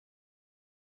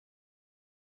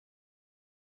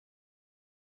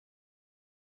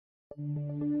In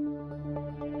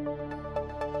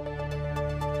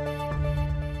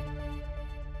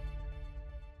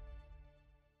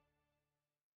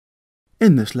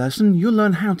this lesson, you'll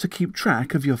learn how to keep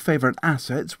track of your favorite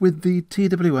assets with the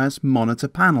TWS Monitor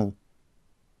panel.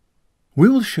 We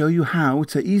will show you how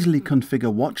to easily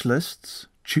configure watch lists,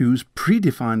 choose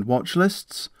predefined watch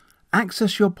lists,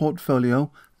 access your portfolio,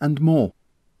 and more.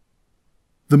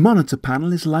 The Monitor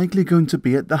panel is likely going to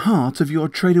be at the heart of your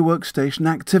Trader Workstation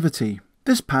activity.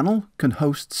 This panel can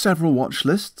host several watch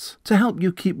lists to help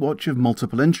you keep watch of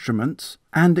multiple instruments,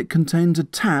 and it contains a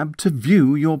tab to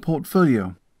view your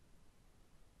portfolio.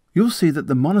 You'll see that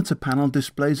the Monitor panel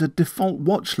displays a default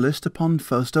watch list upon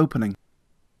first opening.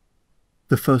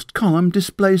 The first column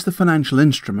displays the financial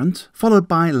instrument, followed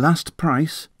by last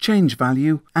price, change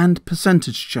value, and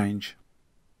percentage change.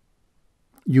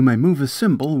 You may move a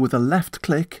symbol with a left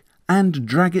click and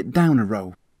drag it down a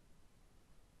row.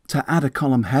 To add a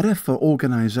column header for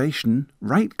organization,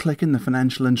 right-click in the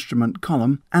financial instrument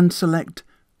column and select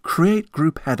Create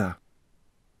Group Header.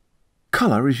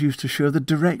 Color is used to show the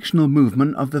directional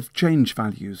movement of the change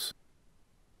values.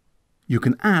 You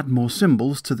can add more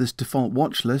symbols to this default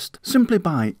watch list simply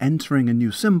by entering a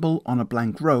new symbol on a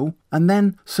blank row and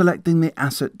then selecting the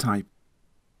asset type.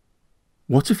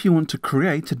 What if you want to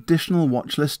create additional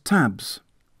watch list tabs?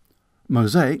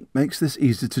 Mosaic makes this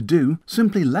easy to do.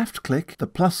 Simply left-click the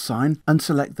plus sign and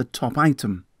select the top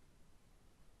item.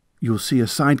 You'll see a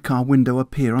sidecar window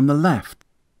appear on the left.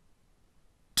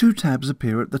 Two tabs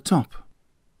appear at the top.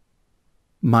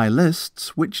 My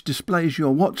Lists, which displays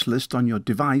your watch list on your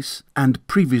device, and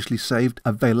previously saved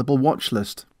available watch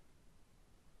list.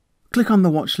 Click on the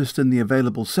watch list in the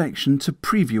Available section to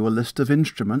preview a list of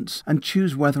instruments and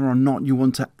choose whether or not you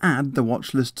want to add the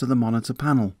watch list to the Monitor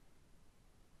panel.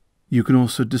 You can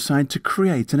also decide to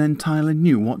create an entirely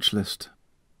new watch list.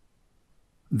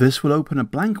 This will open a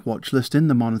blank watch list in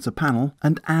the Monitor panel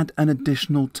and add an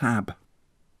additional tab.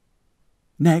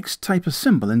 Next, type a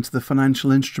symbol into the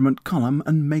financial instrument column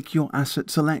and make your asset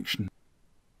selection.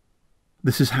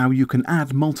 This is how you can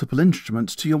add multiple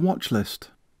instruments to your watch list.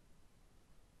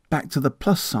 Back to the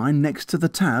plus sign next to the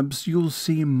tabs, you'll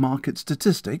see Market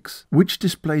Statistics, which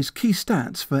displays key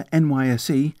stats for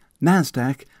NYSE,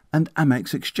 NASDAQ, and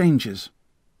Amex exchanges.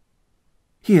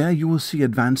 Here you will see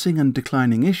advancing and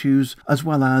declining issues, as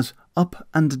well as up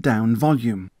and down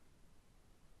volume.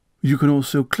 You can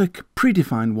also click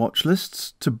Predefined Watch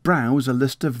Lists to browse a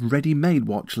list of ready-made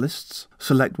watch lists,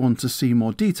 select one to see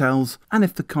more details, and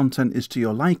if the content is to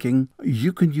your liking,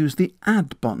 you can use the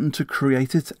Add button to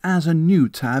create it as a new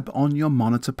tab on your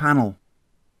Monitor panel.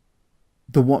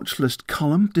 The watch list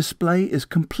column display is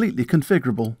completely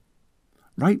configurable.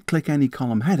 Right-click any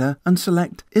column header and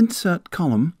select Insert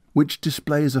Column, which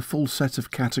displays a full set of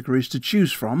categories to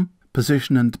choose from: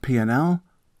 position and P&L,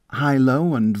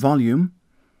 high-low and volume,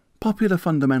 popular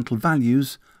fundamental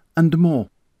values, and more.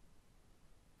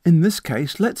 In this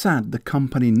case, let's add the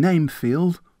company name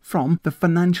field from the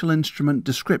financial instrument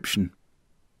description.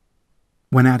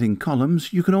 When adding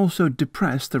columns, you can also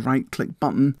depress the right-click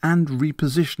button and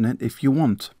reposition it if you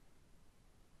want.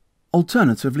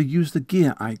 Alternatively, use the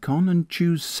gear icon and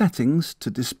choose Settings to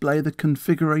display the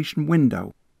configuration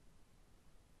window.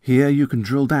 Here you can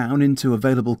drill down into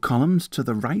available columns to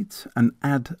the right and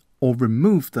add or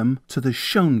remove them to the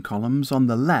shown columns on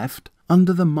the left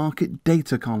under the Market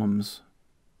Data columns.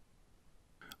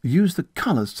 Use the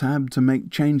Colors tab to make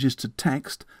changes to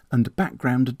text and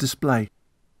background display.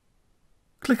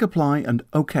 Click Apply and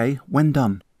OK when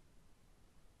done.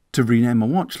 To rename a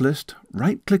watch list,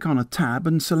 right-click on a tab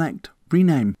and select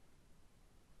Rename.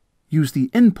 Use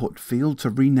the Input field to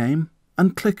rename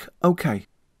and click OK.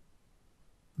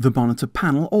 The Monitor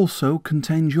panel also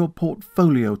contains your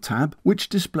Portfolio tab, which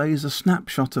displays a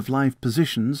snapshot of live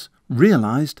positions,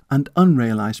 realized and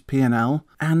unrealized P&L,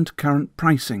 and current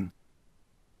pricing.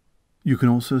 You can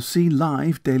also see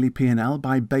live daily P&L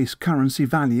by base currency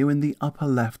value in the upper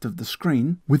left of the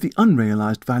screen, with the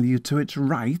unrealized value to its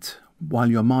right, while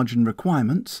your margin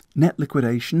requirements, net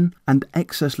liquidation, and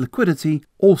excess liquidity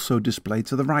also display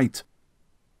to the right.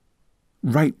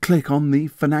 Right-click on the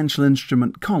Financial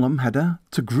Instrument column header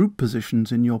to group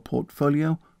positions in your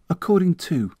portfolio according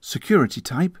to security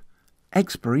type,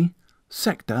 expiry,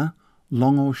 sector,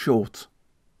 long or short.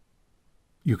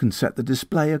 You can set the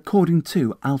display according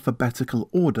to alphabetical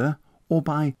order or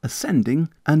by ascending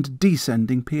and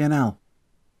descending P&L.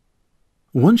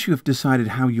 Once you have decided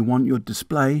how you want your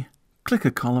display, click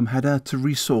a column header to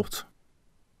resort.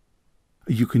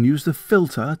 You can use the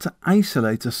filter to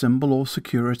isolate a symbol or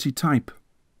security type.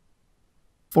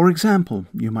 For example,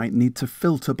 you might need to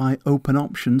filter by open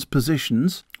options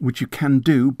positions, which you can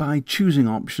do by choosing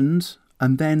options,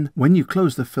 and then when you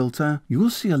close the filter, you will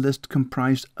see a list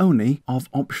comprised only of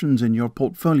options in your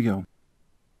portfolio.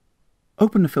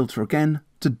 Open the filter again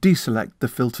to deselect the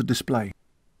filter display.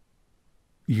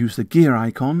 Use the gear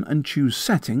icon and choose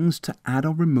Settings to add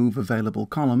or remove available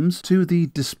columns to the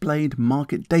displayed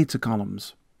market data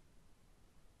columns.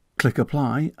 Click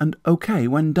Apply and OK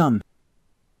when done.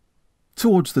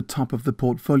 Towards the top of the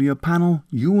portfolio panel,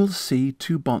 you will see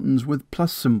two buttons with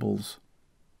plus symbols.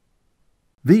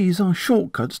 These are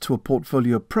shortcuts to a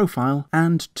portfolio profile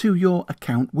and to your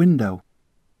account window.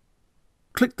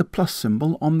 Click the plus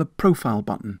symbol on the Profile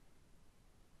button.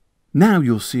 Now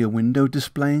you'll see a window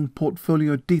displaying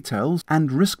portfolio details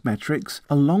and risk metrics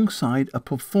alongside a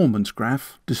performance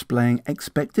graph displaying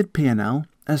expected P&L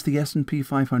as the S&P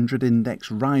 500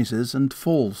 index rises and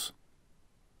falls.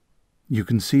 You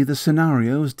can see the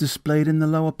scenarios displayed in the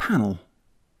lower panel.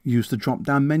 Use the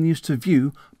drop-down menus to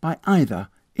view by either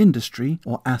Industry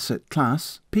or Asset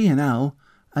Class, P&L,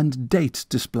 and Date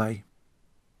display.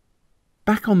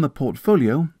 Back on the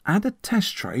portfolio, add a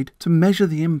test trade to measure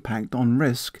the impact on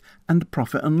risk and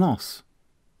profit and loss.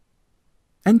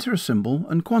 Enter a symbol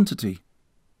and quantity.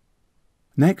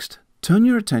 Next, turn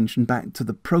your attention back to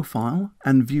the profile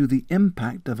and view the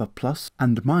impact of a plus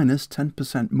and minus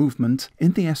 10% movement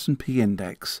in the S&P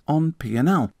index on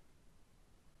P&L.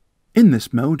 In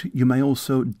this mode, you may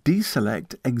also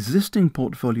deselect existing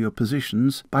portfolio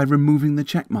positions by removing the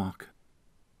checkmark,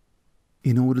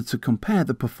 in order to compare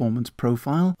the performance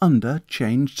profile under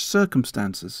changed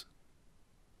circumstances.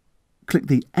 Click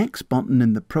the X button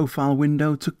in the Profile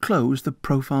window to close the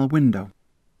Profile window.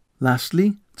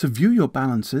 Lastly, to view your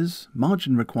balances,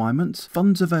 margin requirements,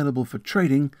 funds available for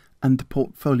trading, and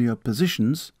portfolio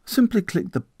positions, simply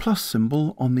click the plus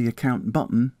symbol on the Account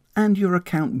button and your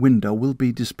account window will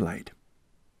be displayed.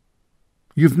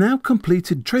 You've now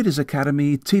completed Traders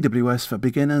Academy TWS for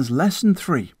Beginners Lesson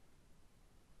 3.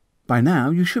 By now,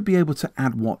 you should be able to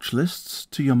add watch lists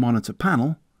to your monitor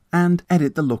panel and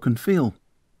edit the look and feel.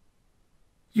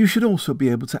 You should also be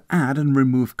able to add and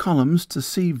remove columns to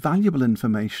see valuable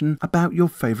information about your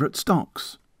favorite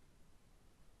stocks.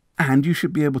 And you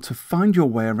should be able to find your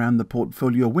way around the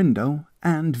portfolio window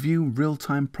and view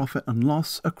real-time profit and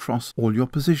loss across all your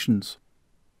positions.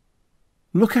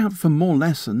 Look out for more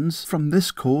lessons from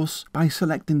this course by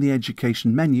selecting the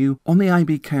Education menu on the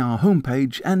IBKR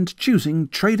homepage and choosing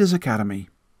Traders Academy.